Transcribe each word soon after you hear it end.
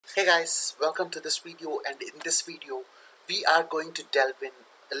Hey guys, welcome to this video, and in this video we are going to delve in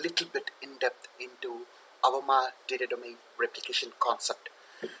a little bit in depth into Avamar data domain replication concept.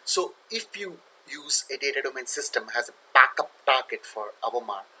 So if you use a data domain system as a backup target for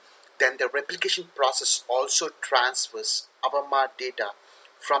Avamar, then the replication process also transfers Avamar data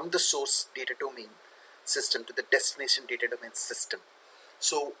from the source data domain system to the destination data domain system.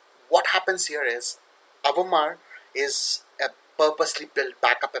 So what happens here is Avamar is a purposely built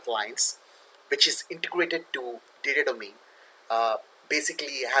backup appliance which is integrated to data domain. Uh,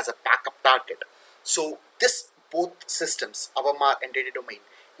 Basically has a backup target. So this both systems, Avamar and data domain,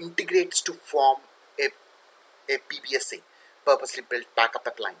 integrates to form a, a PBSA, purposely built backup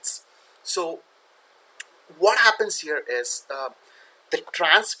appliance. So what happens here is the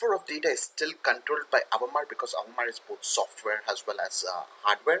transfer of data is still controlled by Avamar because Avamar is both software as well as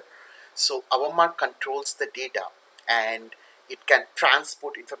hardware. So Avamar controls the data and it can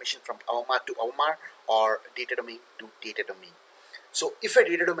transport information from Avamar to Avamar or data domain to data domain. So if a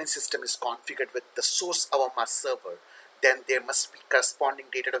data domain system is configured with the source Avamar server, then there must be corresponding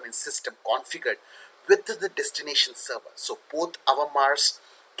data domain system configured with the destination server. So both Avamars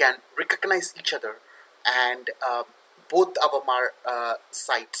can recognize each other, and both Avamar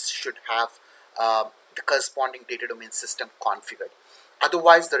sites should have the corresponding data domain system configured.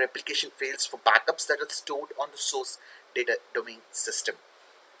 Otherwise, the replication fails for backups that are stored on the source data domain system.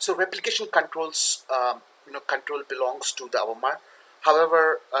 So replication control belongs to the Avamar.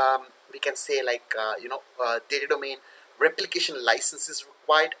 However, we can say data domain replication license is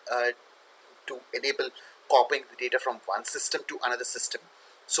required to enable copying the data from one system to another system.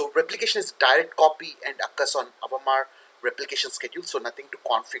 So replication is direct copy and occurs on Avamar replication schedule. So nothing to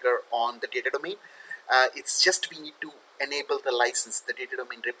configure on the data domain. It's just we need to enable the license, the data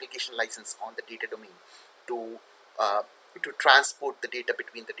domain replication license on the data domain to uh, to transport the data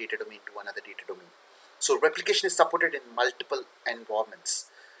between the data domain to another data domain. So replication is supported in multiple environments.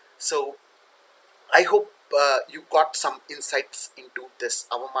 So I hope you got some insights into this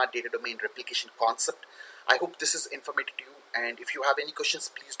Avamar data domain replication concept. I hope this is informative to you, and if you have any questions,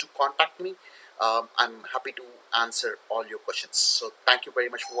 please do contact me. I'm happy to answer all your questions. So thank you very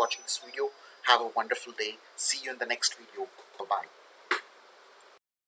much for watching this video. Have a wonderful day. See you in the next video. Bye bye.